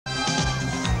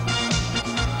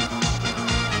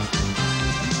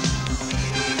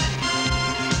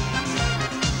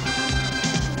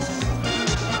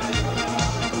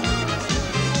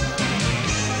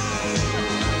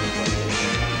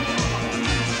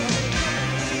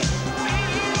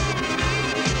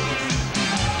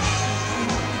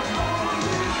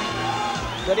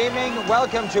Good evening.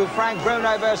 Welcome to Frank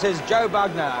Bruno versus Joe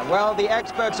Bugner. Well, the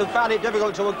experts have found it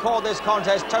difficult to accord this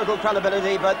contest total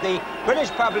credibility, but the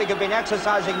British public have been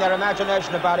exercising their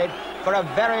imagination about it for a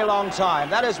very long time.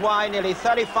 That is why nearly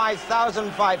 35,000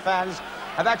 fight fans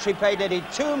have actually paid nearly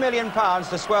 £2 million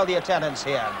to swell the attendance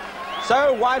here.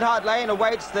 So, White Hart Lane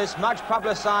awaits this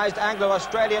much-publicised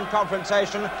Anglo-Australian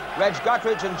confrontation. Reg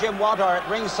Guttridge and Jim Watt are at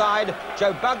ringside.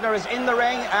 Joe Bugner is in the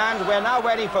ring, and we're now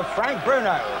waiting for Frank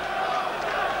Bruno.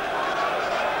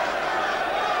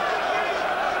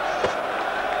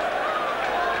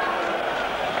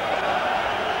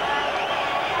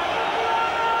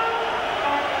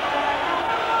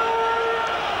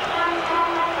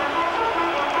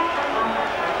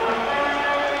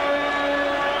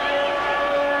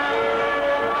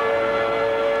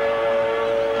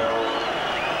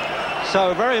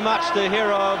 So very much the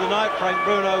hero of the night, Frank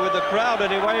Bruno, with the crowd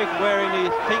anyway, wearing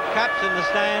his pink caps in the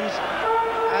stands.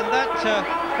 And that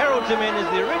heralds him in as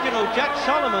the original Jack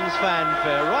Solomon's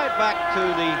fanfare, right back to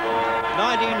the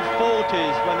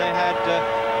 1940s when they had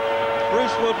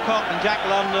Bruce Woodcock and Jack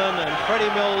London and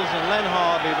Freddie Mills and Len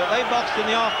Harvey. But they boxed in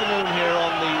the afternoon here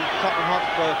on the Tottenham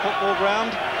Hotspur football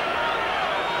ground.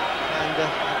 And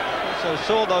so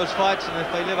saw those fights, and if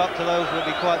they live up to those, we'll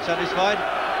be quite satisfied.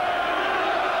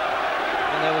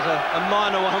 There was a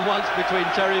minor one once between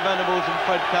Terry Venables and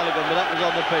Fred Callaghan, but that was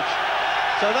on the pitch.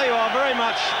 So there you are, very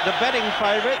much the betting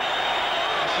favourite.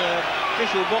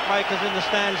 Official bookmakers in the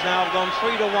stands now have gone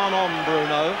 3-1 on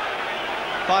Bruno,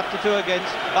 5-2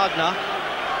 against Bugner.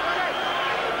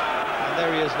 And there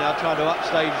he is now trying to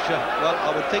upstage, well, I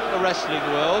would think the wrestling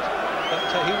world. But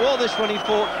he wore this when he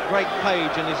fought Greg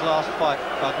Page in his last fight,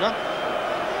 Bugner.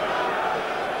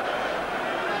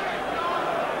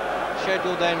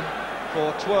 Scheduled then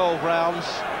for 12 rounds,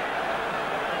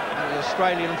 and the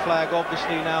Australian flag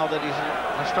obviously now that he's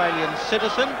an Australian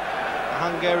citizen.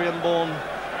 A Hungarian-born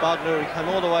Bugner, he came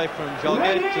all the way from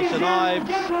Joliet to St Ives,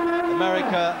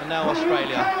 America, and now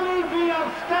Australia. We are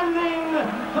standing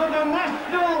for the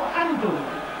national anthem.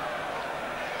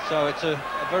 So it's a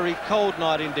very cold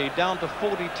night indeed, down to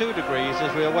 42 degrees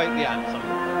as we await the anthem.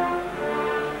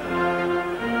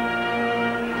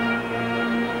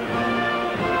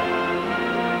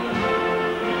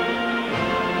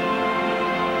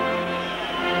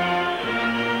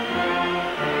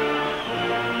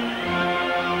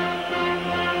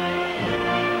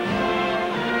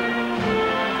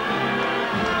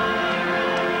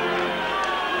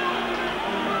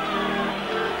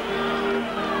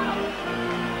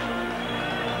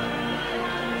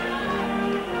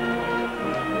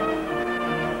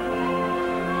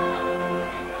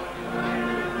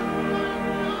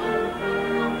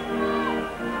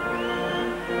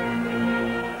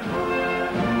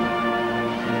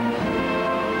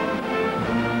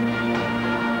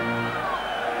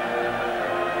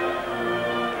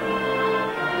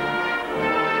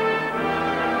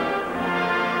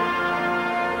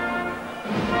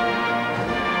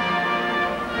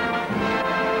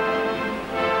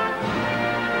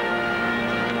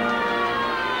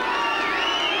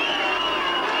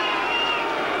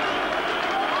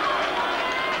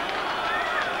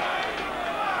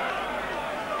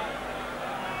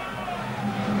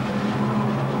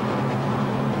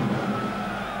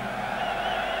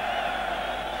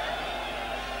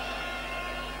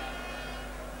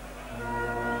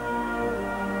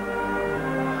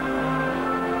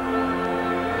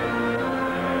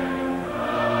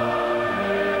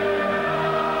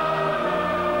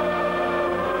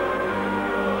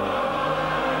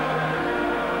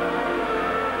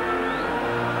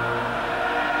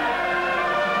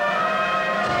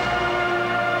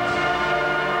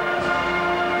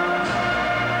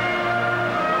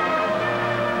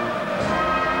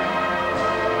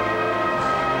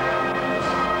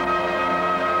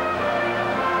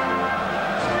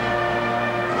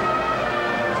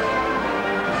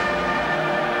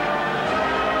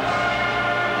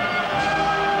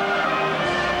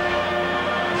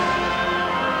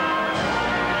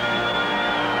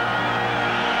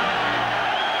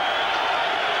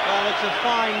 It's a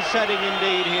fine setting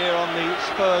indeed here on the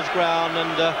Spurs ground,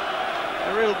 and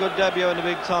a real good debut in the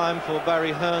big time for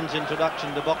Barry Hearn's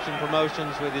introduction to boxing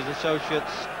promotions with his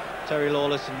associates Terry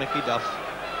Lawless and Mickey Duff.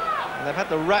 And they've had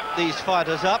to wrap these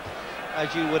fighters up,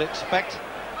 as you would expect,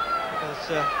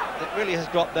 because it really has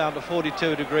dropped down to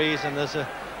 42 degrees, and there's a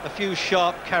few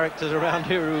sharp characters around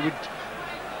here who would,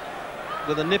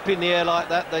 with a nip in the air like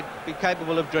that, they'd be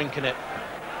capable of drinking it.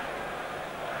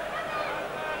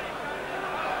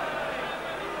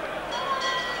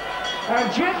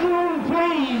 Gentlemen,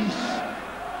 please.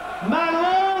 My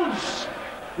lords,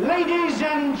 ladies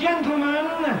and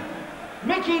gentlemen,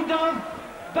 Mickey Duff,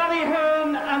 Barry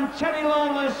Hearn and Terry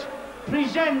Lawless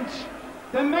present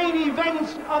the main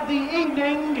event of the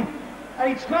evening,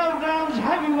 a 12 rounds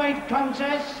heavyweight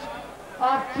contest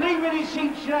of 3 minutes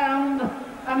each round,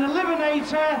 an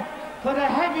eliminator for the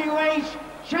heavyweight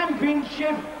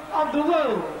championship of the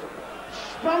world,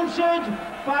 sponsored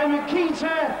by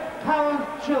Makita Power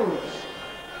Tools.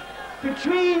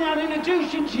 Between and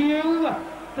introducing to you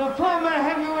the former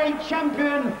heavyweight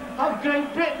champion of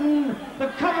Great Britain, the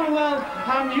Commonwealth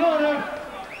and Europe,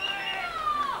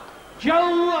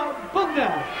 Joe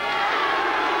Bugner.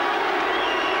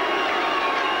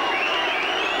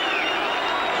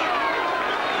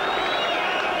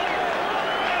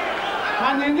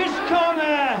 And in this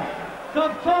corner,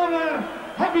 the former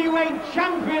heavyweight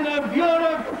champion of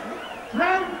Europe,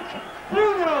 Frank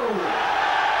Bruno.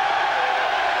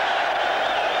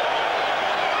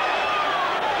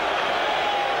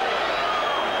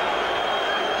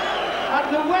 At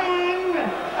the weighing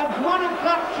at 1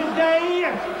 o'clock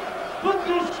today,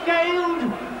 Bugner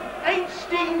scaled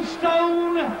 18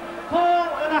 stone,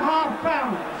 4.5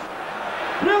 pounds.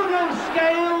 Bruno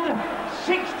scaled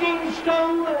 16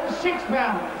 stone, 6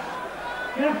 pounds.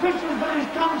 The officials for this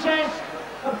contest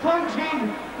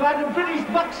appointed by the British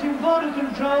Boxing Board of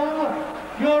Control,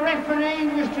 your referee,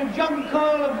 Mr. John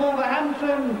Cole of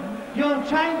Wolverhampton, your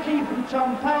timekeeper,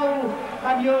 Tom Powell,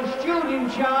 and your steward in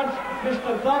charge,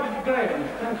 Mr. Bob Graham.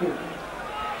 Thank you.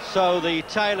 So the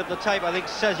tail of the tape, I think,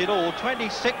 says it all.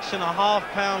 26.5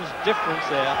 pounds difference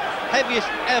there. Heaviest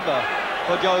ever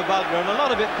for Joe Bugner, and a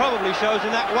lot of it probably shows in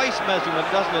that waist measurement,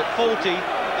 doesn't it? 40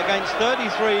 against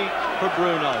 33 for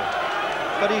Bruno.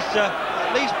 But he's,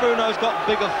 at least Bruno's got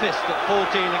bigger fist at 14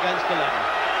 against 11.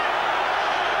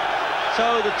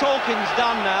 So the talking's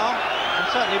done now, and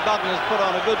certainly Bugner's put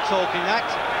on a good talking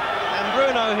act. And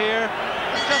Bruno here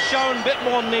has just shown a bit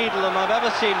more needle than I've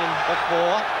ever seen him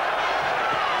before.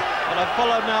 And I've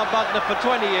followed now Bugner for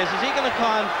 20 years. Is he going to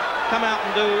come out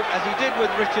and do, as he did with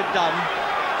Richard Dunn,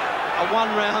 a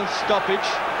one-round stoppage?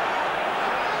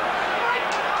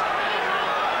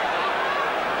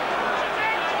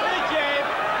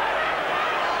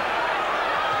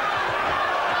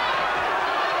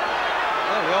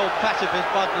 Well, the old pacifist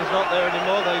Bugner's not there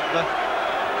anymore.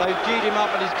 They've G'd him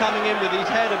up, and he's coming in with his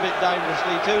head a bit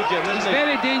dangerously too, Jim, isn't he? He's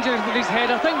very dangerous with his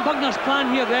head. I think Bugner's plan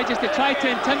here, Reg, is to try to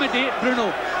intimidate Bruno.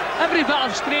 Every bit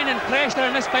of strain and pressure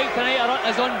in this fight tonight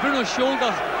is on Bruno's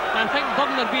shoulders, and I think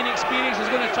Bugner, being experienced, is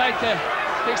going to try to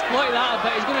exploit that a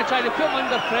bit. He's going to try to put him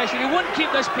under pressure. He won't keep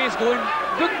this pace going.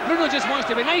 Bruno just wants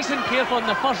to be nice and careful in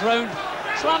the first round,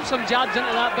 slam some jabs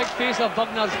into that big face of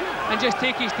Bugner's, and just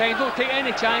take his time. Don't take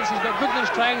any chances, but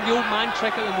Bugner's trying the old man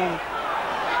trick at the moment.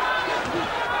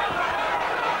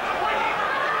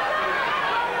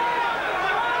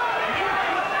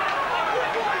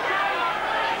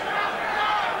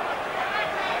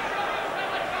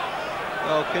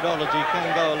 Well, kidology can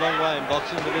go a long way in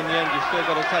boxing, but in the end you've still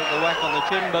got to take the whack on the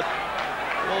chin. But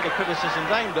all the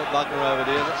criticisms aimed at Bugner over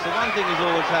there, that's the one thing he's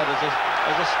always had, is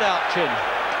a stout chin.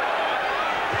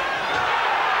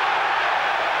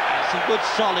 Some good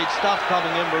solid stuff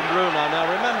coming in from Bruno. Now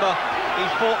remember, he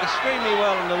fought extremely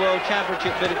well in the World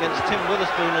Championship bid against Tim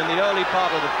Witherspoon in the early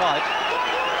part of the fight.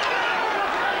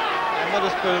 And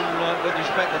Witherspoon, with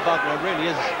respect to Bugner,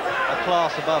 really is a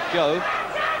class above Joe.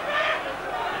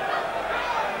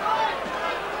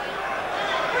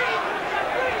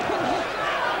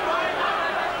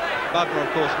 Bugner,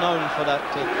 of course, known for that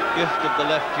gift of the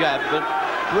left jab, but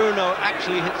Bruno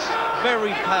actually hits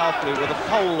very powerfully with a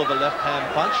pole of a left-hand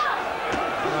punch.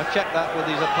 And I checked that with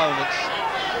his opponents.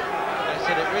 They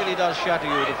said it really does shatter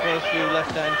you the first few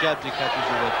left-hand jabs he catches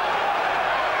you with.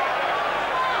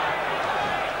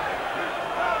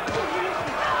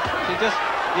 See, just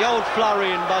the old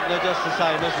flurry in Bugner, just the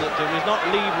same, isn't it, Jim? He's not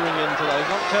levering into those,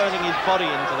 not turning his body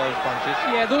into those punches.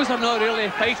 Yeah, those are not really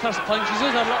fighter's punches.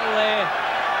 Those are little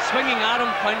swinging arm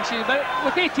punches, but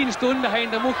with 18 stone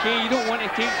behind him, okay, you don't want to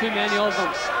take too many of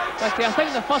them. But I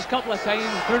think the first couple of times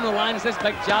Bruno lands this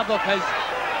big jab of his,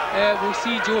 we'll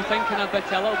see Joe thinking a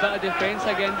little bit of defence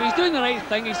again. But he's doing the right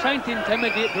thing. He's trying to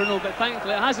intimidate Bruno, but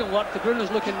thankfully it hasn't worked. Bruno's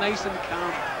looking nice and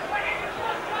calm.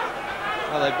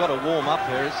 Well, they've got to warm up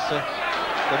here. It's the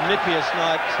nippiest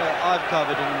night I've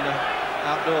covered in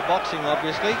outdoor boxing,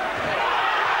 obviously.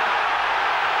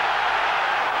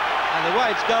 And the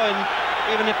way it's going,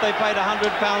 even if they paid £100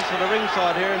 for the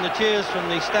ringside here and the cheers from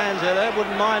the stands there, they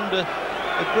wouldn't mind if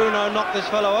Bruno knocked this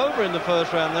fellow over in the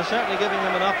first round. They're certainly giving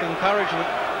him enough encouragement.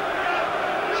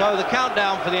 So the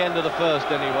countdown for the end of the first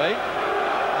anyway.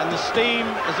 And the steam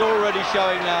is already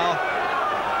showing now.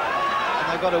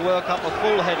 And they've got to work up a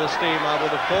full head of steam, I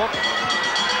would have thought.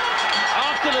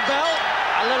 to the bell.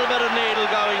 A little bit of needle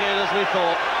going in, as we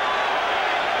thought.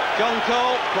 John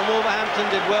Cole from Wolverhampton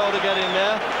did well to get in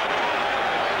there.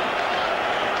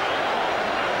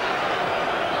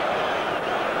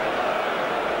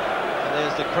 And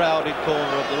there's the crowded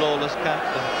corner of the Lawless camp,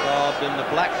 garbed in the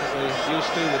black that we're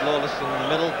used to, with Lawless in the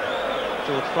middle,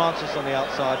 George Francis on the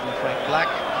outside and Frank Black.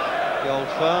 The old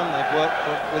firm, they've worked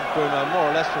with Bruno more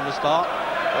or less from the start,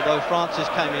 although Francis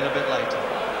came in a bit later.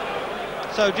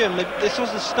 So, Jim, this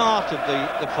was the start of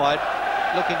the fight.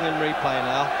 Looking in replay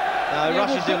now. Now he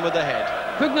rushes in with the head.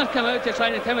 Bugner came out to try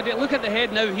and intimidate. Look at the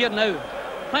head now, here now.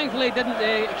 Thankfully, he didn't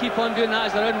keep on doing that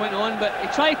as the round went on, but he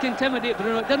tried to intimidate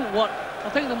Bruno. It didn't work. I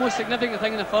think the most significant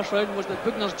thing in the first round was that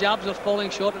Bugner's jabs were falling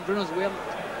short and Bruno's weren't.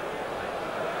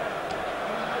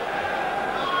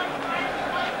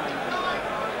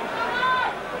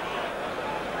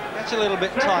 It's a little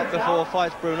bit tight before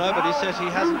fights Bruno, but he says he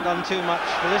hasn't done too much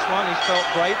for this one. He's felt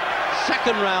great.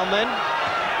 Second round then.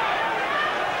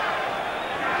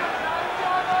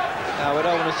 Now we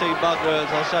don't want to see Bugner, as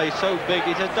I say, so big.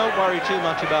 He says, don't worry too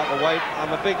much about the weight.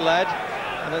 I'm a big lad,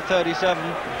 and at 37,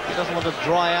 he doesn't want to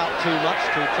dry out too much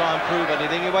to try and prove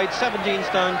anything. He weighed 17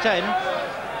 stone 10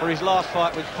 for his last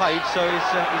fight with Page, so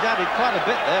he's added quite a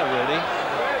bit there, really.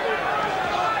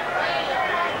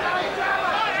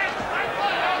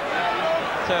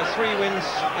 So 3 wins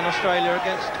in Australia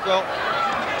against, well,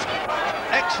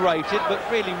 X-rated but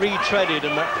really retreaded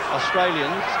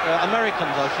Australians,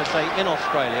 Americans I should say, in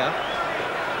Australia.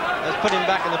 Let's put him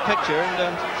back in the picture,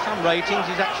 and some ratings,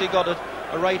 he's actually got a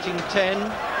rating 10,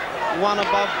 one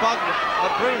above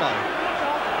Bruno.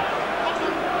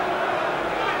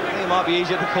 I think it might be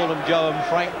easier to call them Joe and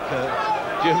Frank.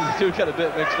 Jim, do get a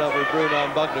bit mixed up with Bruno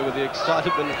and Bugner with the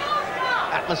excitable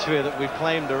atmosphere that we've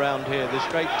claimed around here, this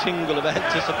great tingle of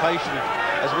anticipation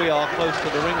as we are close to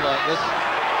the ring like this.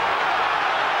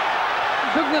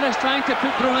 Bugner is trying to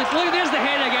put Bruno. Look, there's the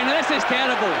head again. Now, this is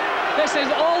terrible. This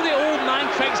is all the old man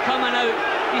tricks coming out.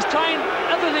 He's trying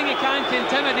everything he can to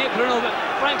intimidate Bruno, but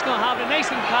Frank's not having it.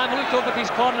 Nice and calm. He looked over at his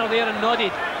corner there and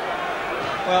nodded.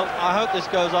 Well, I hope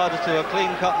this goes either to a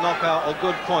clean-cut knockout or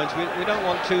good points. We don't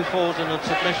want 2 falls and a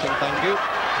submission, thank you.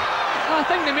 I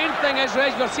think the main thing is,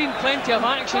 Reg, we're seeing plenty of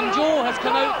action. Joe has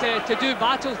come out to do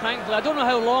battle, thankfully. I don't know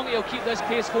how long he'll keep this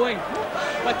pace going,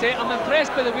 but I'm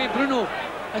impressed by the way Bruno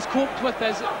has coped with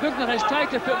this. Bugner has tried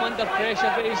to put him under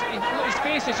pressure, but his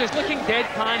face is just looking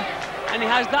deadpan, and he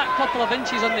has that couple of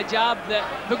inches on the jab that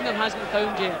Bugner hasn't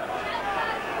found yet.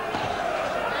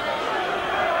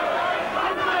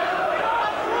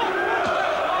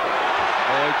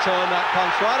 He turned that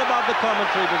punch right above the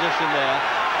commentary position there.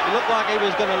 It looked like he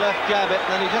was going to left jab it, and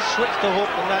then he just switched the hook,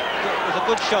 and that was a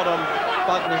good shot on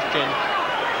Bugner's chin.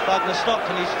 Bugner stopped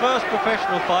in his first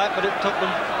professional fight, but it took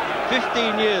them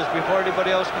 15 years before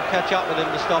anybody else could catch up with him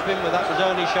to stop him, but that was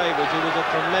only Shavers, who was a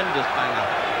tremendous banger.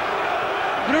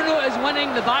 Bruno is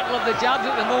winning the battle of the jabs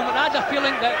at the moment. I had a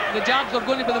feeling that the jabs are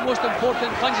going to be the most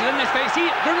important punches in this fight. See,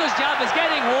 Bruno's jab is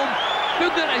getting home.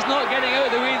 Bugner is not getting out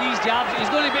of the way of these jabs. He's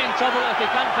going to be in trouble if he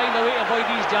can't find a way to avoid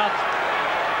these jabs.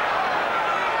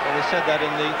 Well, they said that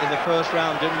in the first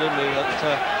round, didn't they? That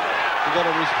you've got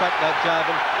to respect that jab.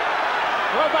 And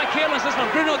what about carelessness from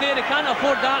Bruno there? He can't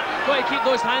afford that. Got to keep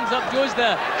those hands up. Joe's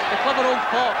the clever old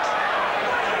fox.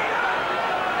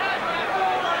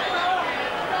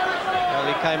 well,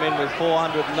 he came in with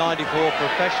 494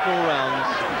 professional rounds,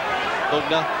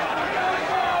 Bugner.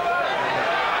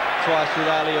 Twice with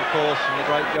Ali, of course, and the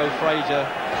great Joe Frazier.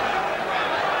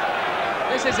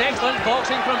 This is excellent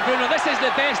boxing from Bruno. This is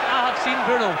the best I have seen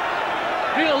Bruno.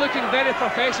 Really looking very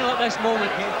professional at this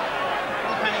moment.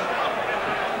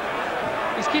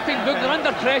 He's keeping Bugner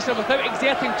under pressure without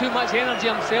exerting too much energy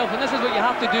himself, and this is what you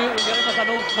have to do when you're in with an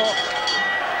old fox.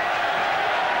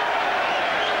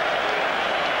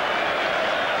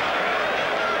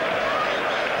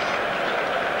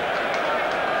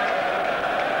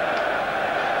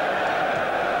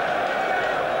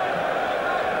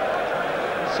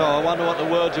 So I wonder what the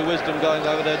words of wisdom going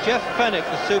over there. Jeff Fennick,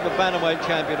 the super bantamweight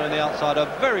champion on the outside, a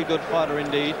very good fighter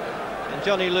indeed. And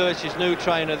Johnny Lewis, his new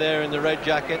trainer there in the red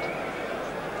jacket.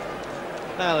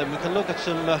 Now then, we can look at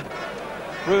some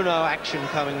Bruno action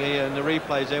coming here in the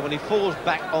replays there when he falls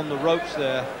back on the ropes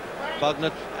there,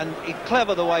 Bugner. And he's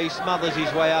clever the way he smothers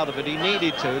his way out of it. He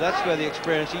needed to. That's where the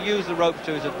experience. He used the ropes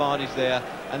to his advantage there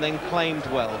and then claimed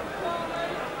well.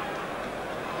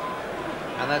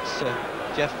 And that's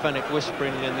Jeff Fennick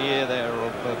whispering in the ear there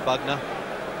of Bugner.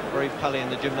 Very pally in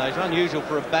the gymnasium. Unusual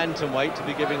for a bantamweight to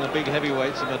be giving the big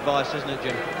heavyweight some advice, isn't it,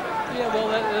 Jim? Yeah, well,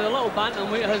 the little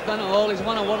bantamweight has done it all. He's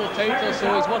won a world title,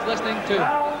 so he's worth listening to.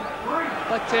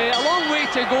 But a long way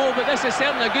to go, but this is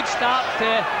certainly a good start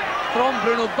from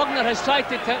Bruno. Bugner has tried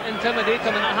to intimidate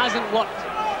him and it hasn't worked.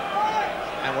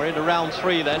 And we're into round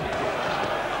 3 then.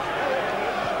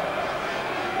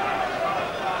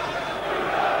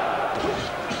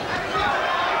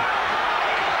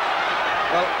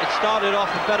 Well, it started off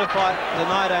a better fight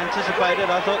than I'd anticipated.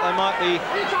 I thought they might be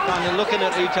kind of looking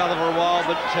at each other for a while,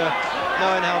 but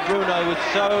knowing how Bruno was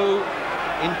so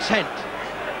intent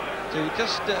to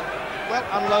just, well,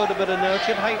 unload a bit of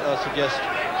nurtured hate, I suggest,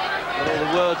 with all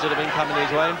the words that have been coming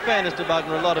his way. In fairness to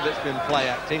Bugner, a lot of it's been play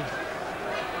acting.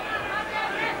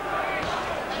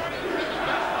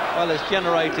 Well, it's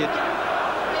generated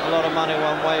a lot of money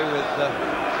one way with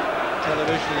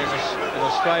television in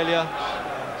Australia,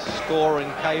 Score and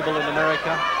cable in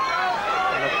America,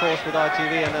 and of course with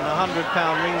ITV, and then a £100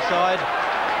 ringside.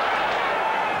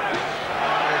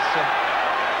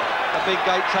 It's a big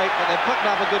gate take, but they're putting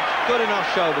up a good enough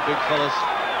show, the big fellas.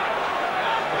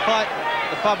 The fight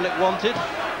the public wanted,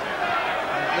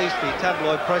 and at least the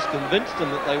tabloid press convinced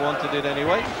them that they wanted it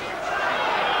anyway.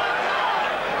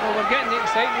 Well, we're getting the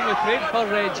excitement with Fred for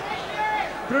Reg.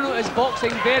 Bruno is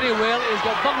boxing very well. He's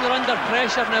got Bugner under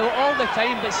pressure now all the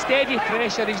time, but steady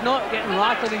pressure. He's not getting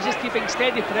rattled, he's just keeping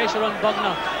steady pressure on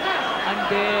Bugner. And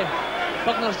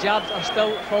Bugner's jabs are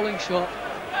still falling short.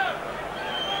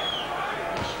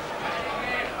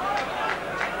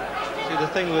 See, the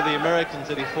thing with the Americans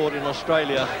that he fought in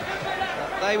Australia,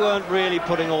 they weren't really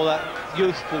putting all that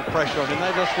youthful pressure on him.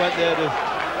 They just went there to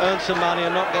earn some money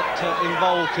and not get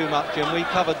involved too much, and we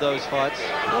covered those fights.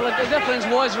 Well, the difference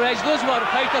was, Reg, those were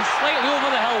fighters slightly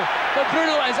over the hill, but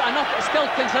Bruno is still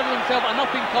considering himself an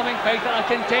up-and-coming fighter, a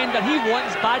contender. He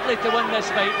wants badly to win this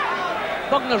fight.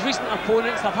 Bugner's recent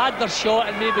opponents have had their shot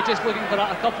and maybe just looking for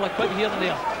a couple of quid here and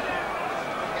there.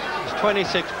 He's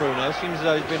 26, Bruno. Seems as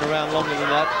though he's been around longer than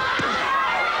that.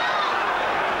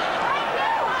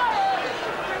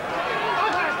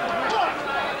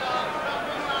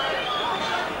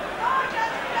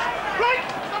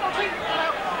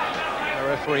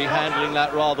 Referee handling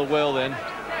that rather well then. Oh,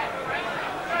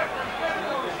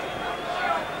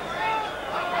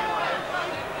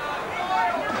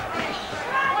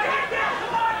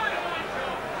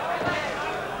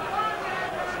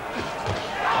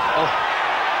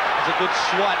 there's a good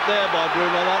swipe there by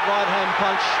Bruno. That right hand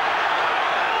punch,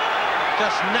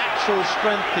 just natural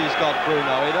strength he's got,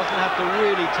 Bruno. He doesn't have to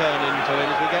really turn into it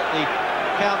as we get the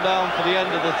countdown for the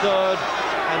end of the third,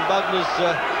 and Bugner's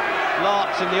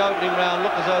larks in the opening round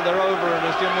look as though they're over, and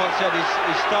as Jim once said, he's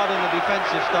starting the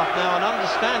defensive stuff now, and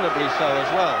understandably so as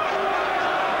well.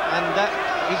 And that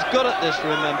he's good at this,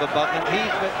 remember, Bugner.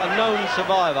 He's a known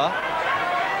survivor.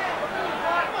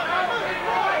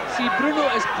 See, Bruno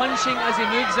is punching as he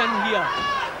moves in here.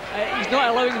 He's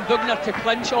not allowing Bugner to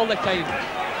clinch all the time.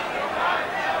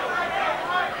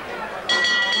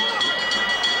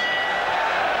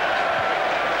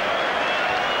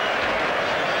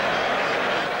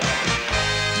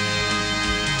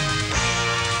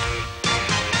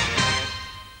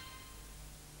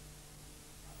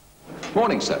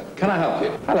 Morning, sir. Can I help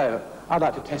you? Hello. I'd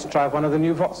like to test drive one of the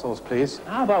new Vauxhalls, please.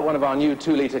 How about one of our new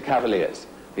 2-litre Cavaliers?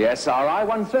 The SRI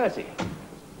 130.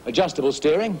 Adjustable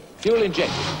steering, fuel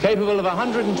injected, capable of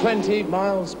 120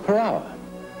 miles per hour.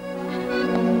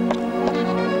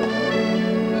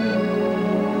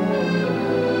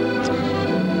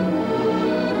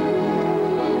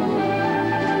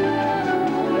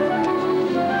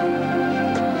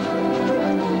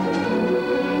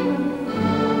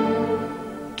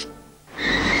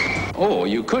 Or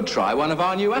you could try one of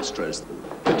our new Astras,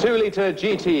 the 2-litre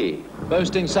GTE,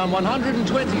 boasting some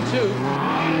 122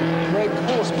 brake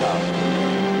horsepower.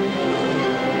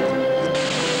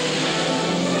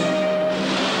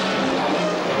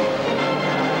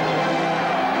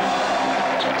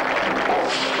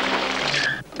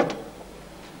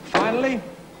 Finally,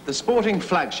 the sporting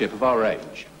flagship of our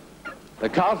range. The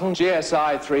Carlton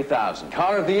GSI 3000,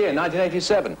 car of the year,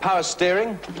 1987. Power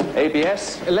steering,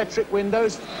 ABS, electric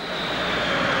windows.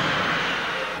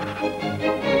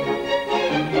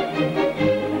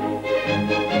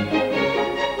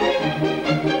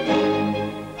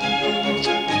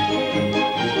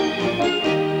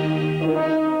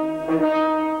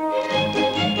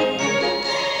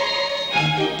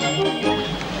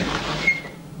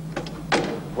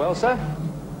 Well, sir?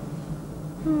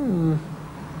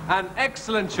 An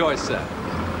excellent choice, sir.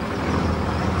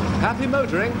 Happy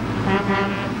motoring.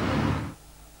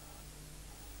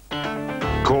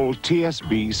 Call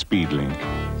TSB Speedlink.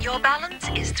 Your balance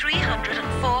is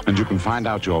 304. And you can find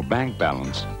out your bank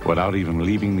balance without even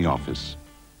leaving the office.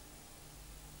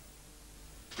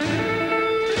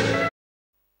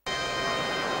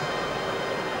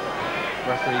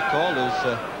 recall,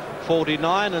 who's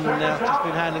 49 and just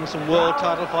been handling some world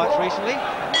title fights recently.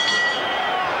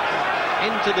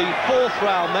 Into the 4th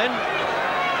round then.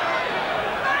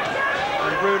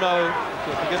 And Bruno, to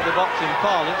forgive the boxing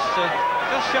parlance,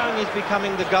 just showing he's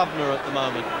becoming the governor at the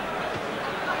moment.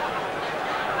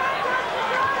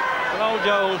 But old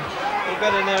Joel will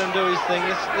get in there and do his thing.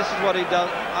 This is what he does.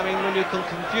 I mean, when you can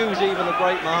confuse even the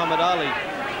great Muhammad Ali.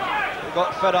 He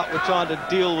got fed up with trying to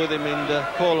deal with him in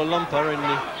Kuala Lumpur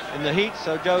in the heat,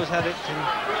 so Joe's had it in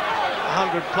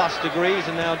 100+ degrees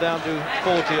and now down to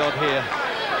 40 odd here.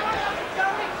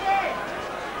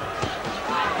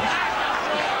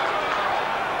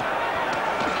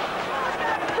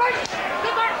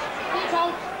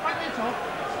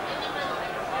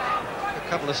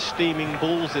 A couple of steaming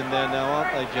bulls in there now,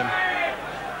 aren't they, Jim?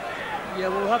 Yeah,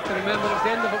 we'll have to remember it's the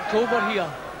end of October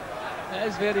here. It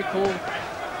is very cold,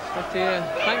 but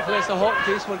thankfully it's a hot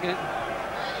place we're getting.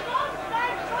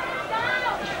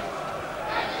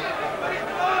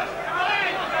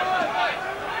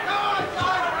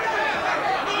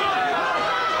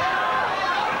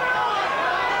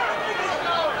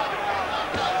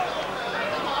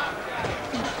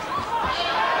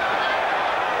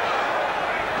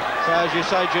 So as you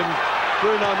say, Jim,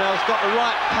 Bruno now's got the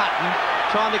right pattern,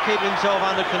 trying to keep himself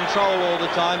under control all the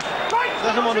time.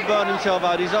 Doesn't want to burn himself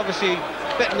out. He's obviously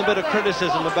getting a bit of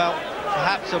criticism about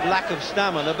perhaps of lack of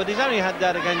stamina, but he's only had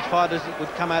that against fighters that would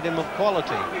come at him of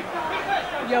quality.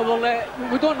 Yeah, well,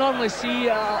 we don't normally see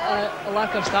a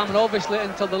lack of stamina, obviously,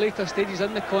 until the later stages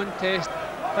in the contest.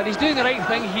 But he's doing the right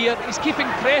thing here. He's keeping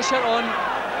pressure on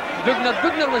Bugner.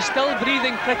 Bugner was still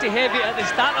breathing pretty heavy at the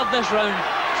start of this round.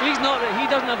 So he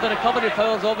doesn't have the recovery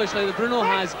powers, obviously, that Bruno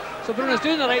has. So Bruno's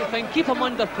doing the right thing. Keep him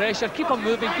under pressure, keep him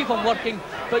moving, keep him working,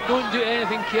 but don't do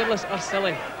anything careless or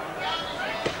silly.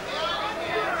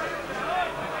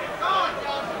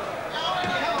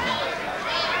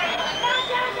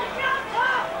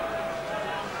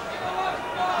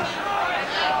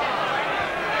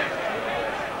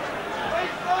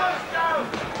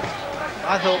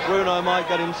 I thought Bruno might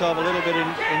get himself a little bit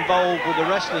involved with the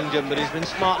wrestling, Jim, but he's been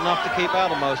smart enough to keep out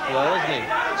of most of it, hasn't he?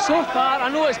 So far, I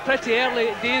know it's pretty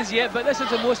early days yet, but this is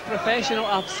the most professional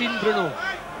I've seen Bruno.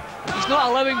 He's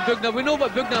not allowing Bugner. We know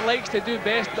what Bugner likes to do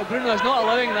best, but Bruno is not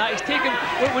allowing that. He's taken,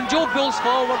 when Joe pulls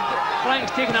forward,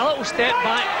 Frank's taking a little step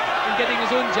back and getting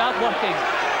his own jab working.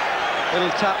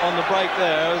 Little tap on the break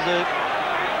there.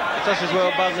 It's just as well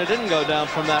Bugner didn't go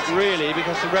down from that, really,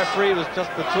 because the referee was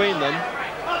just between them.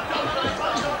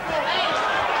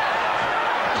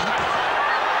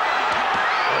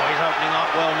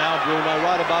 Well now, Bruno,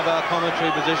 right above our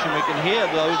commentary position. We can hear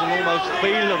those and almost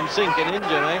feel them sinking in,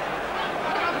 Jimmy.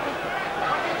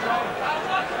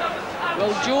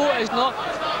 Well, Joe is not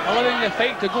allowing the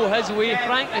fight to go his way.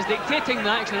 Frank is dictating the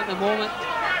action at the moment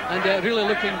and really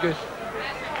looking good.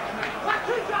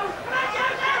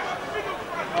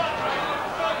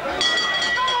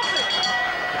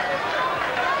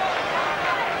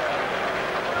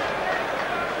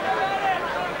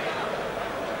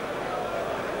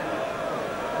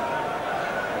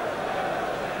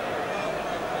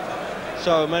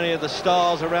 So many of the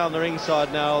stars around the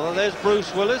ringside now. There's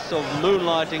Bruce Willis of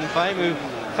moonlighting fame, who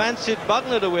fancied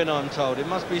Bugner to win, I'm told. He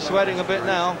must be sweating a bit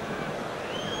now.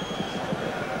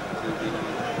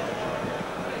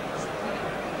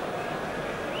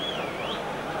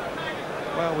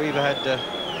 Well, we've had the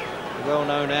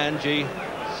well-known Angie,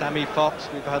 Sammy Fox.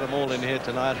 We've had them all in here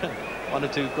tonight. One or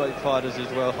two great fighters as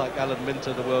well, like Alan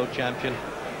Minter, the world champion.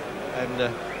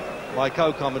 And my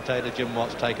co-commentator, Jim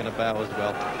Watt's taken a bow as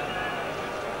well.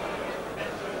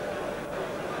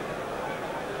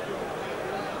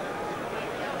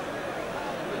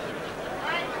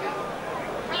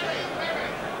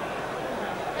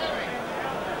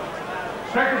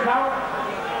 Seconds out,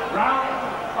 round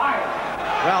 5.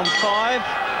 Round 5,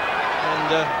 and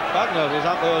Bugner was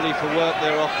up early for work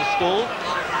there off the stall.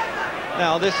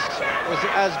 Now this was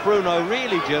as Bruno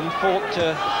really, Jim, fought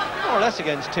more or less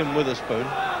against Tim Witherspoon,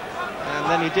 and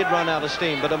then he did run out of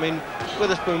steam, but I mean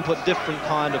Witherspoon put different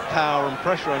kind of power and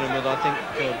pressure on him that I think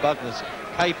Bugner's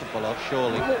capable of,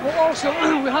 surely. Well, also,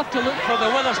 we have to look for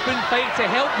the Witherspoon fight to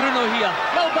help Bruno here.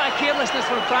 A little bit of carelessness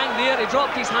from Frank there. He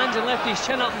dropped his hands and left his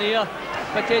chin up in the air,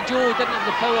 but Joe didn't have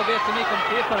the power there to make him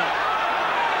pay for it.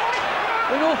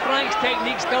 We know Frank's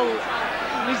technique still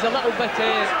needs a little bit.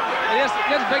 There's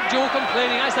Big Joe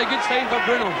complaining. That's a good sign for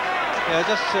Bruno. Yeah,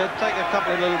 just take a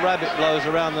couple of little rabbit blows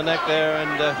around the neck there,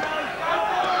 and the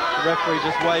referee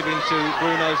just waving to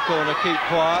Bruno's corner, keep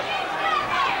quiet.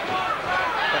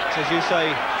 But as you say,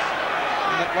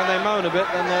 when they moan a bit,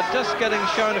 then they're just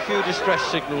showing a few distress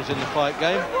signals in the fight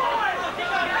game.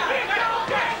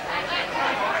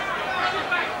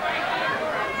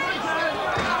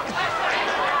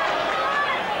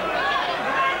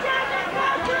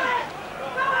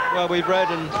 Well, we've read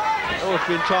and always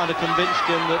been trying to convince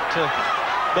him that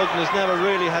Bugner's never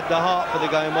really had the heart for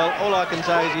the game. Well, all I can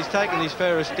say is he's taken his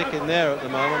fairest stick in there at the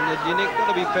moment. You've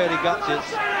got to be fairly gutsy.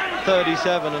 It's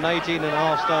 37 and 18 and a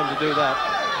half stone to do that.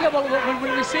 Yeah, well,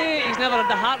 when we say he's never had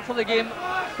the heart for the game,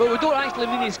 but we don't actually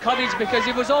mean his courage, because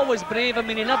he was always brave. I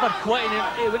mean, he never quit,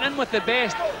 and he went in with the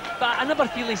best. But I never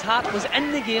feel his heart was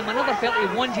in the game. I never felt he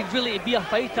wanted really to be a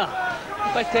fighter.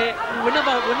 But we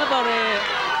never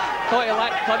thought he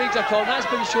lacked courage at all. That's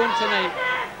been shown tonight.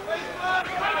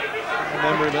 I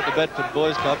remember him at the Bedford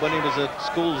Boys Club when he was a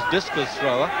school's discus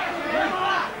thrower,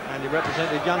 and he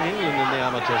represented young England in the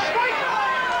amateurs.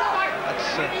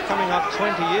 That's coming up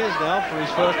 20 years now for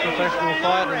his first professional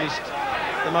fight, and he's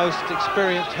the most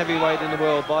experienced heavyweight in the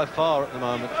world by far at the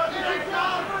moment.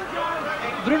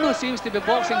 Bruno seems to be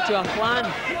boxing to a plan.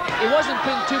 He wasn't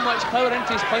putting too much power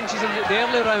into his punches in the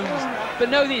early rounds, but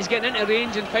now that he's getting into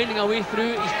range and finding a way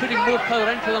through, he's putting more power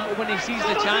into them when he sees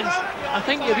the chance. I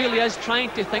think he really is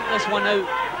trying to think this one out.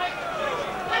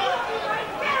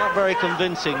 Not very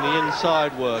convincing, the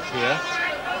inside work here.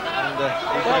 And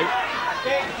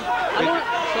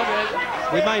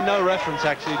we made no reference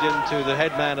actually to the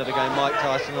head man of the game, Mike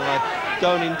Tyson, and I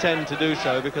don't intend to do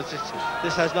so, because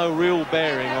this has no real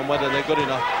bearing on whether they're good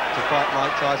enough to fight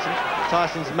Mike Tyson.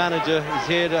 Tyson's manager is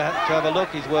here to have a look.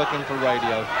 He's working for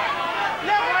radio.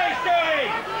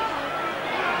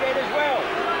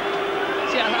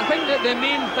 See, I think that the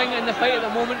main thing in the fight at the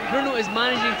moment, Bruno is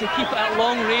managing to keep it at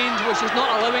long range, which is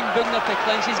not allowing Bugner to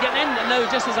clinch. He's getting in now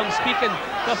just as I'm speaking,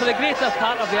 but for the greater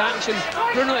part of the action,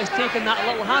 Bruno is taking that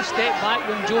little half step back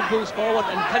when Joe goes forward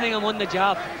and pinning him on the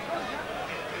jab.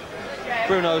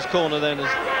 Bruno's corner then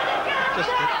has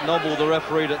just nobbled the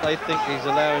referee that they think he's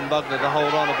allowing Bugner to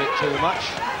hold on a bit too much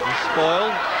and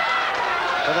spoiled.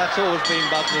 But that's always been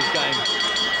Bugner's game.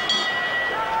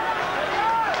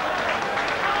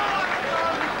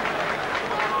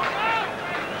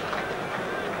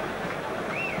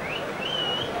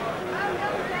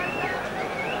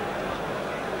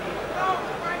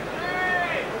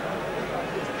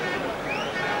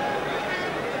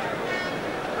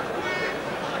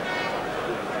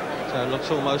 So it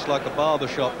looks almost like a barber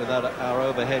shop with our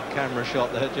overhead camera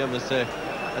shot there. Jim is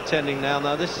attending now.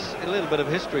 Now this is a little bit of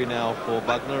history now for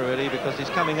Bugner really, because he's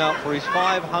coming out for his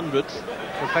 500th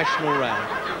professional round.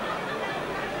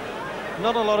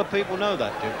 Not a lot of people know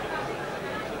that, Jim.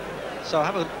 So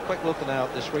have a quick look now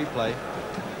at this replay.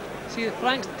 See,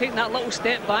 Frank's taking that little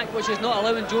step back, which is not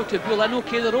allowing Joe to pull in.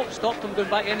 Okay, the rope stopped him going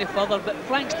back any further, but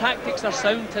Frank's tactics are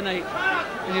sound tonight,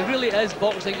 and he really is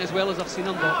boxing as well as I've seen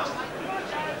him box.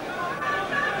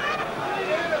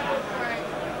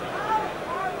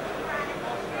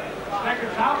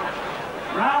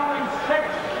 Round 6.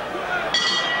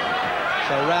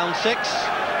 So round 6,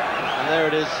 and there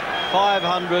it is,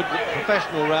 500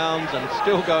 professional rounds and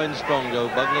still going strong, Joe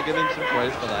Bugner. Give him some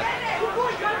credit for that.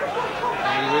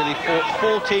 And he really fought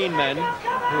 14 men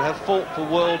who have fought for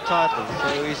world titles,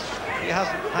 so he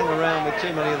hasn't hung around with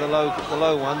too many of the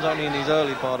low ones, only in his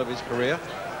early part of his career.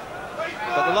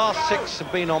 But the last 6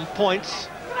 have been on points,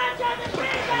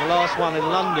 and the last one in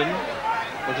London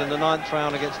was in the 9th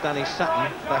round against Danny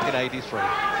Sutton back in '83.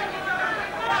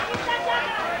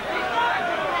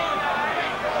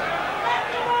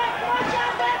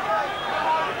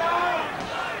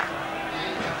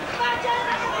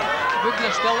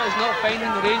 Bugner still is not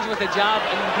finding the range with the jab,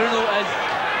 and Bruno is.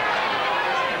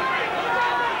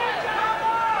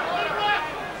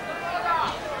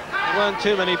 There weren't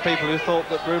too many people who thought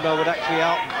that Bruno would actually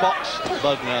outbox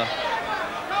Bugner,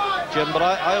 Jim, but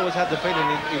I always had the feeling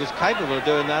he was capable of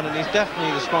doing that, and he's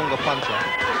definitely the stronger puncher.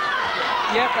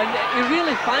 Yep, and he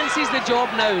really fancies the job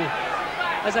now.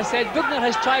 As I said, Bugner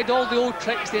has tried all the old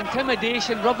tricks, the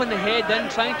intimidation, rubbing the head in,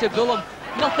 trying to bull him.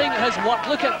 Nothing has worked.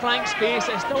 Look at Frank's face.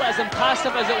 It's still as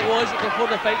impassive as it was before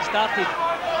the fight started.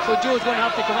 So Joe's going to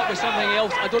have to come up with something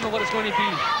else. I don't know what it's going to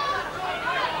be.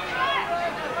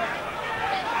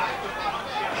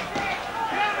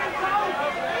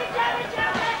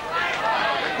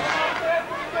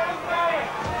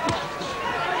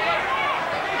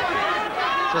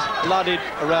 Just blooded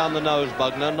around the nose,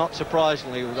 Bugner, not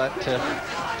surprisingly, with that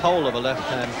pole of a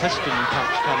left-hand piston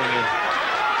punch coming in.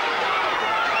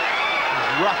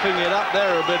 He's roughing it up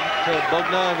there a bit,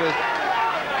 Bugner, with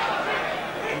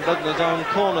Bugner's own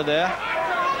corner there.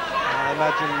 I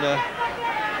imagine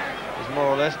his more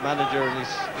or less manager and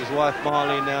his wife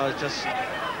Marlene now is just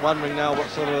wondering now what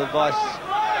sort of advice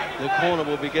the corner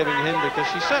will be giving him, because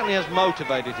she certainly has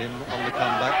motivated him on the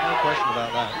comeback, no question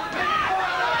about that.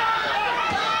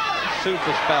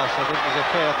 Super spouse, I think, is a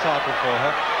fair title for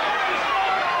her.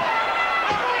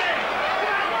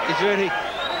 Is there any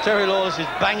Terry Lawless is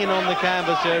banging on the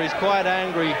canvas there. He's quite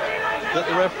angry that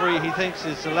the referee, he thinks,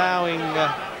 is allowing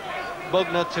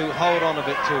Bugner to hold on a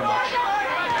bit too much.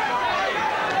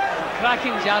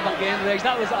 Cracking jab again, Regs.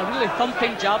 That was a really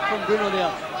thumping jab from Bruno there.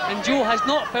 And Joe has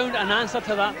not found an answer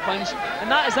to that punch.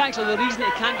 And that is actually the reason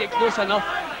he can't get close enough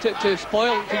to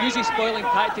use his spoiling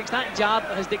tactics. That jab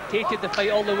has dictated the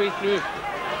fight all the way through.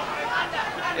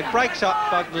 It breaks up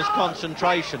Bugner's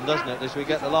concentration, doesn't it, as we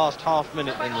get the last half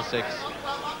minute in the sixth.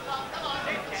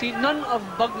 See, none of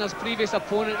Bugner's previous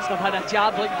opponents have had a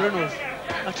jab like Bruno's.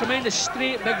 A tremendous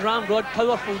straight, big ramrod,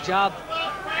 powerful jab.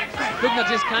 Bugner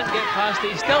just can't get past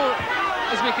it. He's still,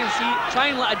 as we can see,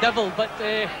 trying like a devil, but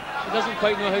he doesn't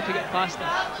quite know how to get past it.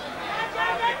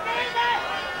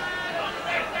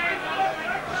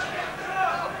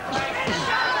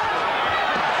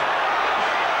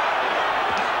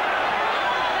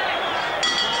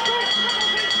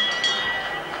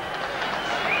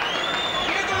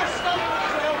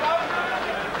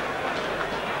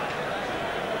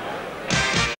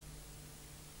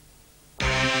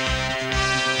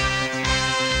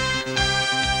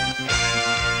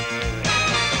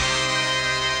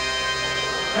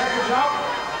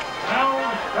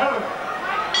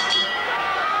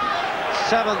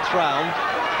 Seventh round,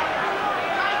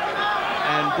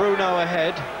 and Bruno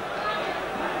ahead.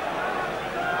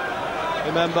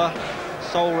 Remember,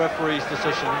 sole referee's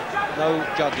decision, no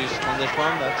judges on this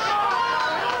one. That's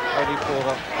only for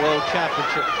World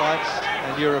Championship fights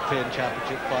and European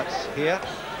Championship fights here.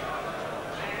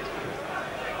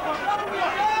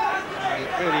 And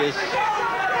it really is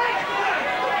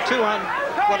 200,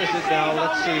 what is it now?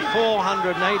 Let's see,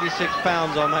 486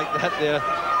 pounds, I'll make that there.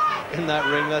 In that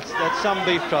ring, that's some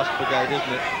beef trust brigade,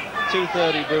 isn't it?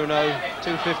 230 Bruno,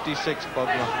 256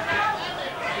 Bugner.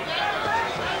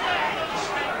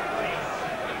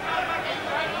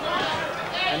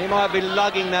 And he might be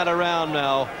lugging that around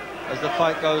now as the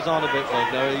fight goes on a bit,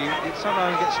 Bugner. You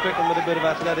sometimes get stricken with a bit of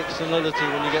athletic senility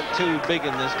when you get too big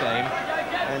in this game,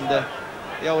 and the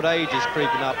old age is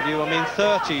creeping up with you. I mean,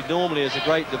 30 normally is a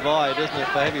great divide, isn't it,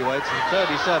 for heavyweights, and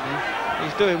 37.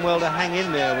 He's doing well to hang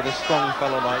in there with a strong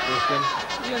fellow like this one.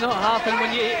 You know what happened when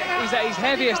he's at his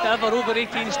heaviest ever, over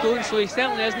 18 stone, so he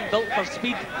certainly isn't built for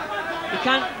speed. He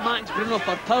can't match Bruno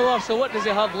for power, so what does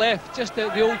he have left? Just the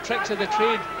old tricks of the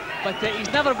trade. But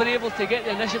he's never been able to get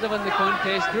the initiative in the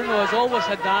contest. Bruno has always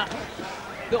had that.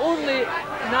 The only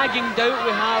nagging doubt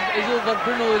we have is over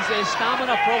Bruno's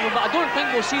stamina problem, but I don't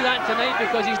think we'll see that tonight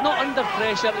because he's not under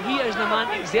pressure. He is the man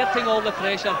exerting all the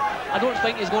pressure. I don't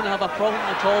think he's going to have a problem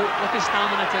at all with his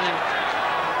stamina tonight.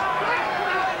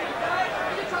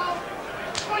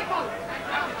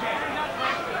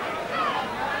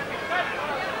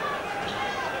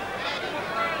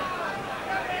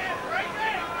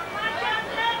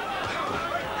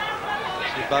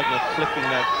 Bugner flipping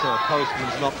that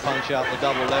postman's knock punch out the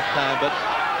double left hand, but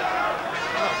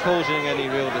not causing any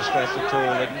real distress at all.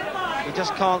 And he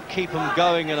just can't keep him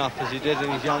going enough as he did in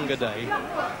his younger day.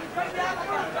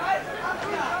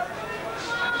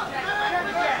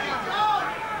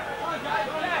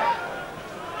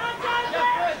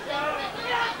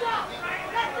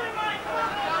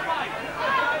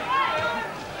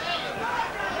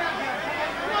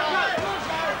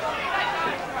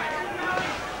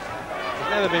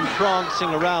 Never been prancing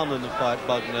around in the fight,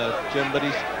 Bugner, Jim, but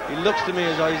he looks to me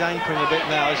as though he's anchoring a bit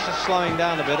now. He's just slowing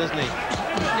down a bit, isn't he?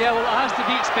 Yeah, well, it has to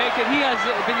be expected. He has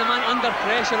been the man under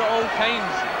pressure at all times.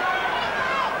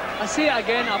 I say it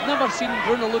again, I've never seen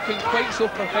Bruno looking quite so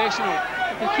professional.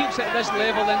 If he keeps at this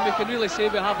level, then we can really say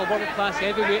we have a world-class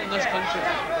heavyweight in this country.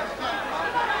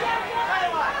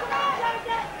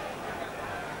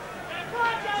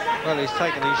 Well, he's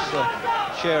taken his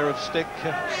share of stick,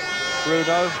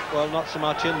 Bruno. Well, not so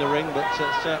much in the ring, but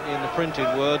certainly in the printed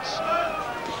words.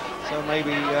 So maybe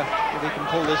if he can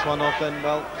pull this one off, then,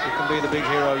 well, he can be the big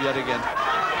hero yet again.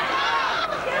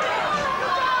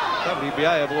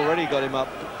 WBA have already got him up,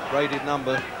 rated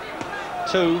number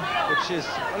 2, which is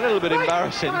a little bit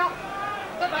embarrassing.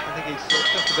 I think he's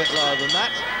just a bit lower than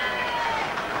that.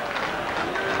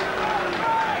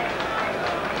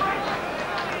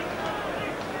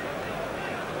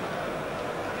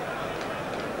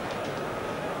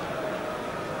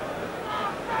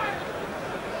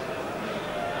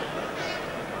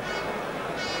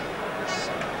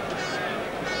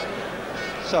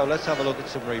 So let's have a look at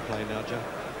some replay now, Joe.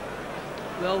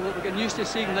 Well, we're getting used to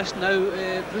seeing this now.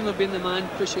 Bruno being the man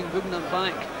pushing Bugner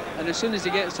back, and as soon as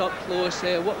he gets up close,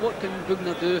 what can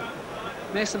Bugner do?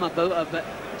 Mess him about a bit,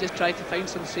 just try to find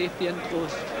some safety in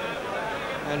close.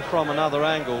 And from another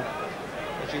angle,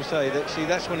 if what you say.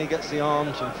 That's when he gets the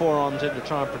arms and forearms in to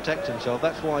try and protect himself.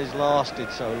 That's why he's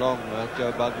lasted so long,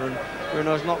 Joe Bugner. And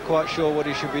Bruno's not quite sure what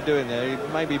he should be doing there.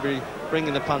 He'd maybe be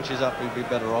bringing the punches up. He'd be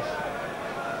better off.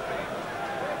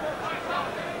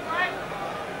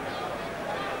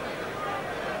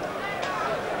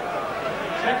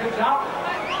 Seconds up.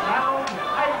 Round 8.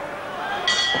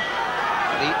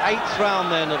 The 8th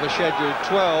round then of a scheduled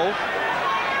 12,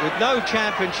 with no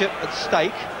championship at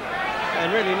stake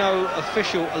and really no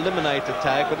official eliminator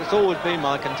tag, but it's always been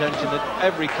my contention that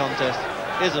every contest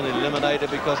is an eliminator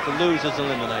because the loser's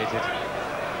eliminated.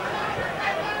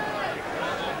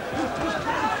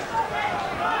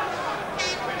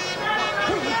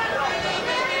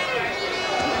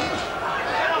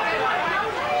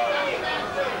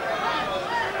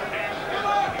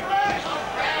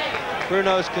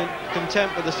 Bruno's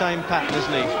content with the same pattern,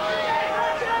 isn't he?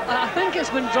 I think it's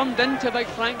been drummed into Big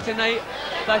Frank tonight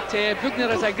that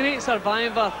Bugner is a great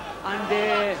survivor,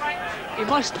 and he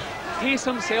must pace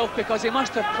himself because he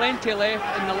must have plenty left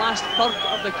in the last third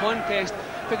of the contest,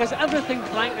 because everything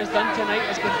Frank has done tonight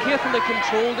has been carefully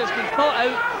controlled, it's been thought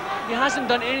out. He hasn't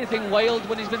done anything wild.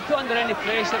 When he's been put under any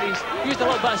pressure, he's used a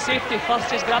little bit of safety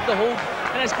first, he's grabbed the hold,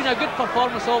 and it's been a good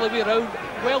performance all the way around,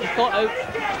 well thought out.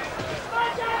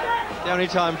 The only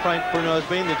time Frank Bruno has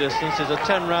been the distance is a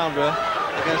 10-rounder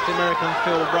against the American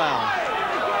Phil Brown.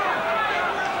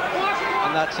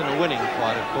 And that's in a winning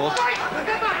fight, of course.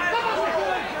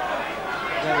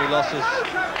 Then he lost his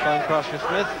Bone Crusher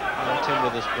Smith and Tim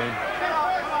Witherspoon.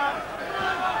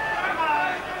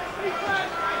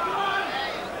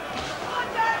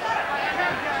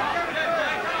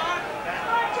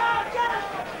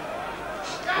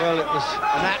 Well, it was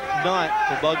an apt night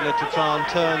for Bugner to try and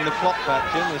turn the clock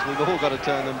back, Jim, as we've all got to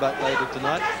turn them back later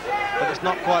tonight. But it's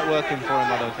not quite working for him,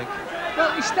 I don't think.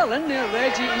 Well, he's still in there,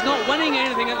 Reggie. He's not winning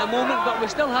anything at the moment, but we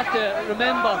still have to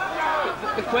remember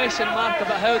the question mark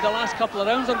about how the last couple of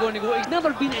rounds are going to go. He's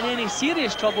never been in any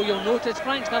serious trouble, you'll notice.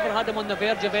 Frank's never had him on the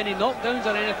verge of any knockdowns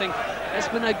or anything. It's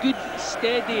been a good,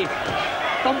 steady,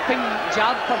 thumping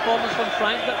jab performance from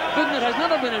Frank, but Bugner has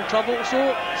never been in trouble,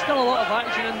 so still a lot of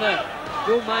action in the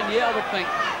old man yet, I would think.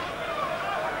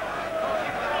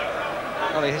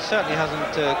 Well, he certainly hasn't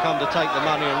come to take the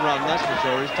money and run, that's for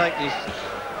sure. He's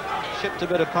shipped a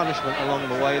bit of punishment along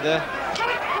the way there.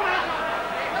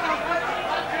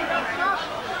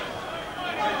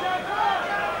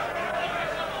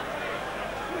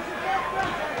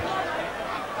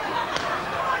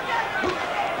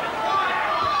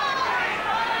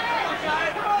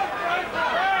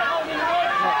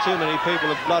 Too many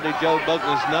people have bloodied Joe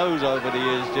Bugner's nose over the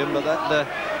years, Jim, but that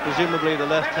presumably the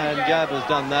left-hand jab has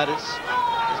done that. It's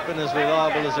been as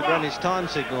reliable as a Greenwich time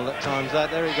signal at times.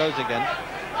 There he goes again.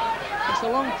 It's a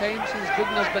long time since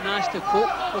Bugner's been asked to cope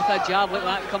with a jab like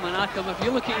that coming at him. If you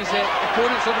look at his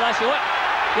opponents over there,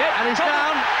 and he's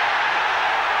down.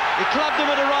 He clubbed him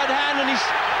with the right hand, and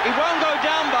he won't go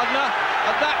down, Bugner.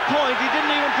 At that point, he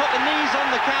didn't even put the knees on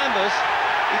the canvas.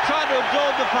 He tried to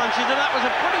absorb the punches, and that was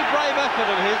a pretty brave effort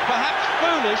of his, perhaps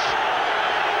foolish.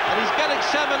 And he's getting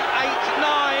 7, 8,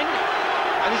 9,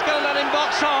 and he's going to let him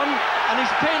box on, and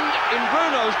he's pinned in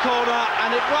Bruno's corner,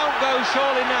 and it won't go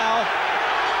surely now.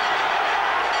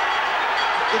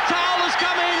 The towel has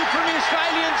come in from the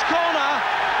Australian's corner,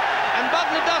 and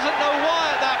Bugner doesn't know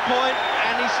why at that point,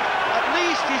 and at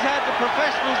least he's had the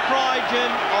professional's pride,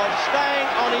 Jim, of staying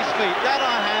on his feet. That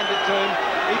I hand it to him.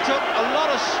 He took a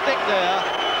lot of stick there,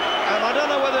 and I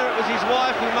don't know whether it was his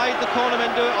wife who made the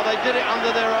cornermen do it or they did it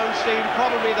under their own steam.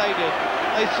 Probably they did.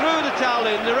 They threw the towel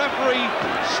in. The referee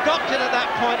stopped it at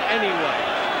that point anyway.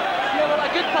 Yeah, well,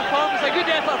 a good performance, a good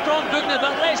effort from Bugner,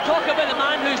 but let's talk about the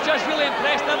man who's just really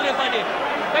impressed everybody.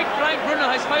 Big Frank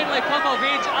Bruno has finally come of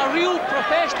age. A real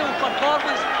professional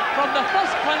performance from the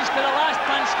first punch to the last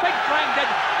punch. Big Frank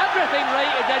did everything right,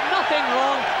 he did nothing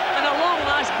wrong, and at long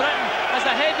last Britain as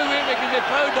a heavyweight we can be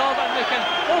proud of, and we can,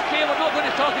 okay, we're not going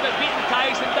to talk about beating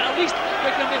Tyson, but at least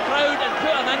we can be proud and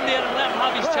put him in there and let him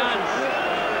have his chance.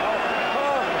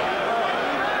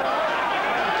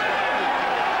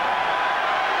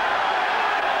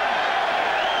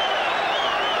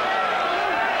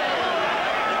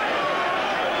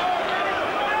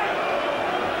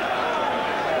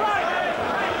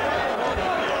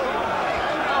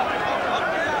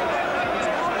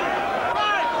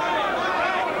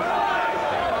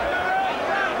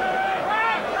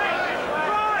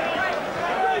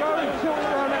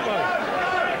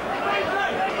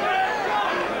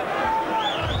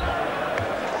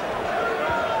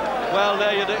 Well,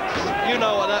 there you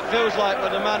know what that feels like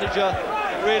when the manager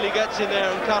really gets in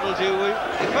there and cuddles you.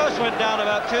 He first went down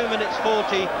about 2 minutes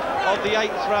 40 of the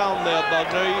 8th round there,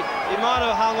 Bugner. He might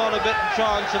have hung on a bit and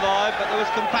tried and survive, but there was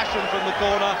compassion from the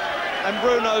corner, and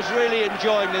Bruno's really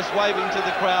enjoying this, waving to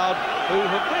the crowd, who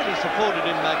have really supported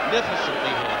him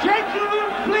magnificently here. Gentlemen,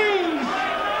 please!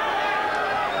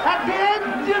 At the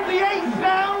end of the 8th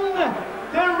round,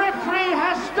 the referee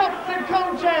has stopped the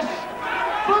contest.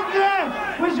 Bugner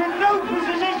was in no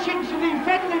position to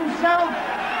defend himself.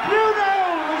 Bruno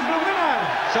was the winner.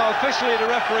 So officially the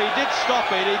referee did stop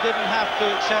it. He didn't have to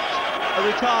accept a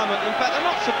retirement. In fact, they're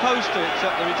not supposed to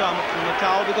accept the retirement from the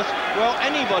towel because, well,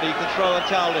 anybody could throw a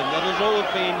towel in. That has always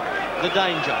been the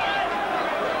danger.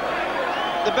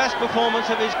 The best performance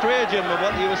of his career, Jim, of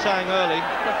what you were saying early.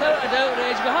 Without a doubt,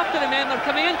 Reg, we have to remember,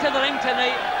 coming into the ring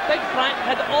tonight, Big Frank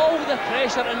had all the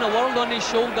pressure in the world on his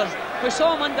shoulders. We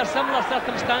saw him under similar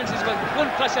circumstances with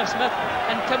Glenn Smith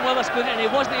and Tim Witherspoon, and he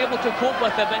wasn't able to cope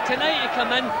with it. But tonight he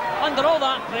came in under all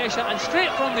that pressure, and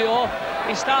straight from the off,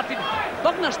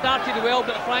 Bugner started well,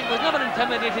 but Frank was never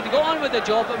intimidated. He got on with the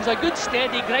job. It was a good,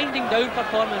 steady, grinding down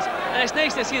performance. And it's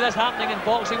nice to see this happening in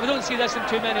boxing. We don't see this in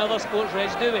too many other sports, Reg,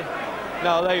 do we?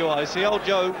 No, there you are. See, old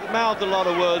Joe mouthed a lot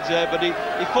of words there, but he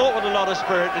fought with a lot of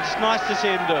spirit. It's nice to see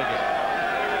him doing it.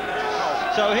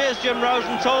 So here's Jim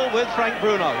Rosenthal with Frank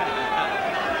Bruno.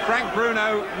 Frank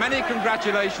Bruno, many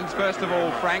congratulations, first of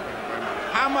all, Frank.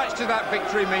 How much did that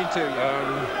victory mean to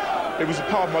you? It was a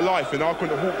part of my life, and I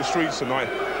couldn't have walked the streets tonight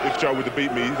if Joe would have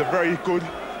beat me. He's a very good,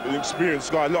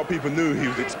 experienced guy. A lot of people knew he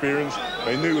was experienced.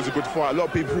 They knew it was a good fight. A lot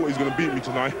of people thought he was going to beat me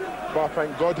tonight. But I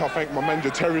thank God, I thank my manager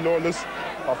Terry Lawless,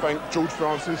 I thank George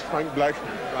Francis, Frank Black,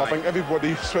 I thank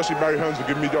everybody, especially Barry Hearns, for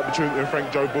giving me the opportunity, and thank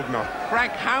Joe Bugner.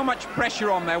 Frank, how much pressure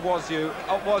on there was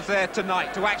there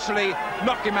tonight to actually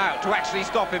knock him out, to actually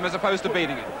stop him as opposed to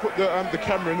beating him? Put the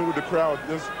camera in all the crowd.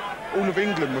 All of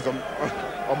England was on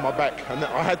my back, and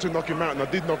I had to knock him out, and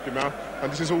I did knock him out. And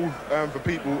this is all for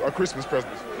people, a Christmas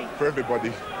present for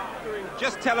everybody.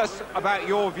 Just tell us about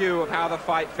your view of how the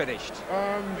fight finished.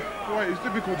 Well, it's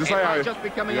difficult to say. It might just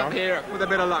be coming up here with a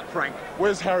bit of luck, Frank.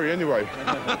 Where's Harry anyway?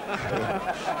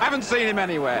 Haven't seen him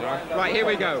anywhere. Right, here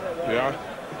we go. Yeah.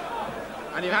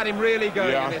 And you had him really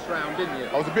going in this round, didn't you?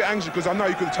 I was a bit anxious because I know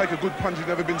he could take a good punch. He's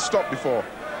never been stopped before.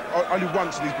 Only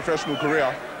once in his professional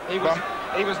career. He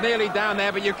was nearly down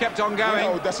there, but you kept on going.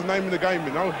 No, that's the name of the game,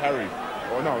 you know, Harry.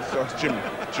 Oh no, it's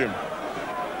Jim.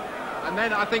 And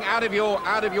then I think out of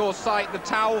your sight, the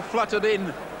towel fluttered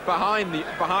in behind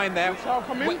there. The towel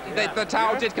come in? The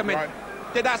towel did come in. Right.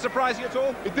 Did that surprise you at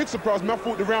all? It did surprise me. I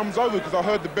thought the round was over because I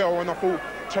heard the bell and I thought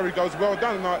Terry goes, well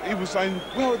done. And he was saying,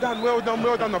 well done, well done,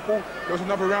 well done. I thought there was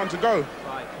another round to go.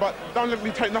 Right. But don't let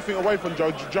me take nothing away from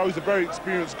Joe. Joe's a very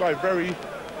experienced guy,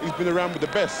 he's been around with the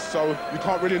best, so you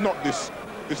can't really knock this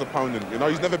opponent. You know,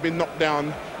 he's never been knocked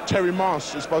down. Terry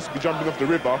Marsh is supposed to be jumping off the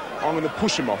river. I'm going to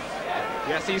push him off.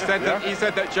 Yes, he said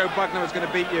that Joe Bugner was going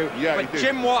to beat you. Yeah, but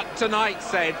Jim Watt tonight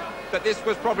said that this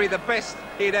was probably the best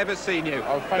he'd ever seen you.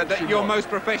 Oh, that your most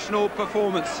professional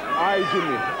performance. Aye,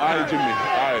 Jimmy.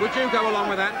 Aye. Would you go along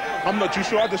with that? I'm not too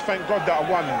sure. I just thank God that I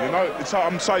won. You know,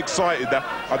 I'm so excited that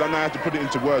I don't know how to put it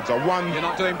into words. I won. You're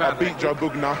not doing bad. I beat Joe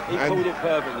Bugner. He pulled it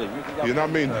perfectly. You know what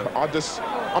I mean?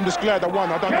 I'm just glad I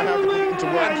won. I don't know how to put it into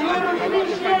words. I'd like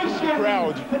to thank the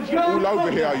crowd all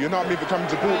over here. You know what I mean? For coming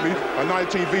to support me. And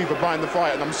ITV for buying the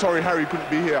fight. And I'm sorry Harry couldn't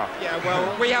be here. Yeah,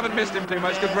 well, we haven't missed him too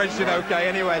much because Reg did okay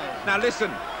anyway. Now listen,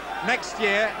 next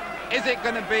year, is it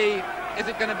going to be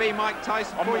Mike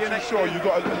Tyson for you next year? I'm not sure. You've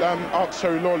got to ask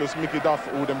Terry Lawless, Mickey Duff,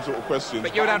 all them sort of questions.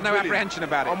 But you would have no apprehension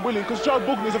about it? I'm willing, because Joe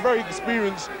Bugner is a very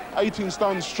experienced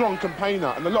 18-stone strong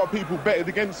campaigner, and a lot of people betted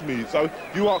against me. So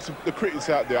you ask the critics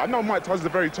out there. I know Mike Tyson's a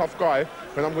very tough guy,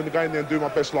 but I'm going to go in there and do my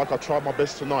best like I tried my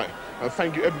best tonight. And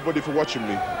thank you, everybody, for watching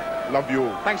me. Love you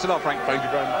all. Thanks a lot, Frank. Thank you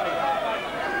very much.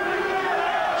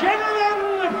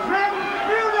 Gentlemen, Frank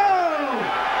Bruno!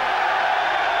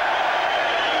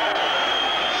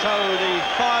 So the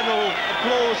final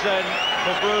applause then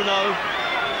for Bruno,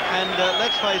 and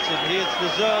let's face it, he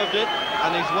has deserved it,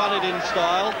 and he's won it in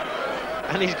style,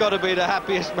 and he's got to be the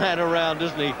happiest man around,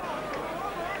 isn't he?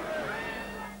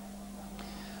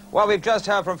 Well, we've just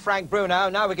heard from Frank Bruno.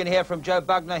 Now we can hear from Joe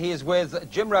Bugner. He is with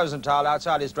Jim Rosenthal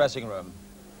outside his dressing room.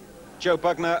 Joe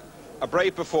Bugner, a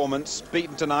brave performance,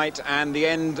 beaten tonight, and the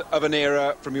end of an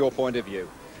era from your point of view.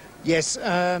 Yes,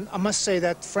 I must say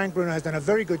that Frank Bruno has done a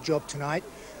very good job tonight.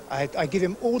 I give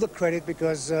him all the credit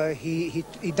because he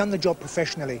done the job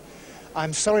professionally.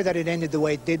 I'm sorry that it ended the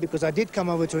way it did because I did come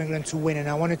over to England to win and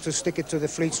I wanted to stick it to the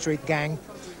Fleet Street gang.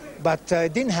 But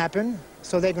it didn't happen,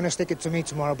 so they're going to stick it to me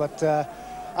tomorrow. But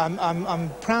I'm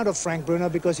proud of Frank Bruno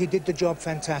because he did the job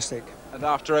fantastic. And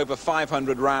after over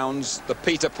 500 rounds, the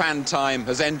Peter Pan time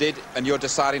has ended, and you're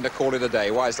deciding to call it a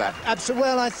day. Why is that? Absolutely.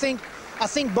 Well, I think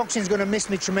boxing's going to miss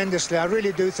me tremendously. I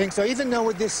really do think so. Even though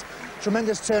with this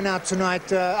tremendous turnout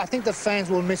tonight, I think the fans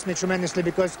will miss me tremendously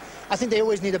because I think they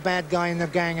always need a bad guy in the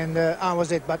gang, and I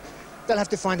was it. But they'll have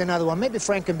to find another one. Maybe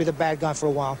Frank can be the bad guy for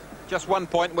a while. Just one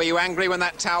point, were you angry when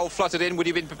that towel fluttered in? Would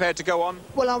you have been prepared to go on?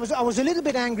 Well, I was a little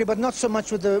bit angry, but not so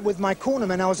much with my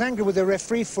cornerman. I was angry with the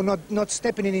referee for not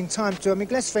stepping in time to. I mean,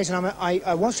 let's face it,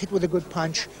 I was hit with a good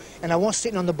punch, and I was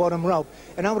sitting on the bottom rope,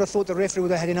 and I would have thought the referee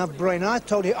would have had enough brain. I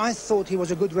thought he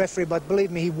was a good referee, but believe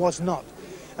me, he was not.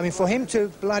 I mean, for him to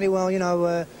bloody well, you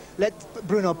know, let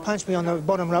Bruno punch me on the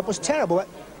bottom rope was terrible.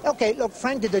 Okay, look,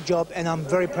 Frank did the job, and I'm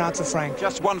very proud for Frank.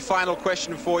 Just one final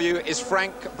question for you. Is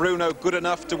Frank Bruno good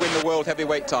enough to win the world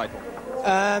heavyweight title?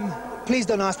 Please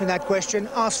don't ask me that question.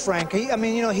 Ask Frank. I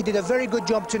mean, you know, he did a very good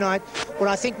job tonight, but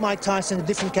I think Mike Tyson's a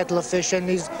different kettle of fish, and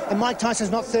Mike Tyson's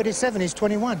not 37, he's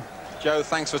 21. Joe,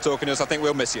 thanks for talking to us. I think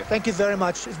we'll miss you. Thank you very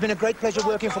much. It's been a great pleasure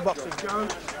working for boxing.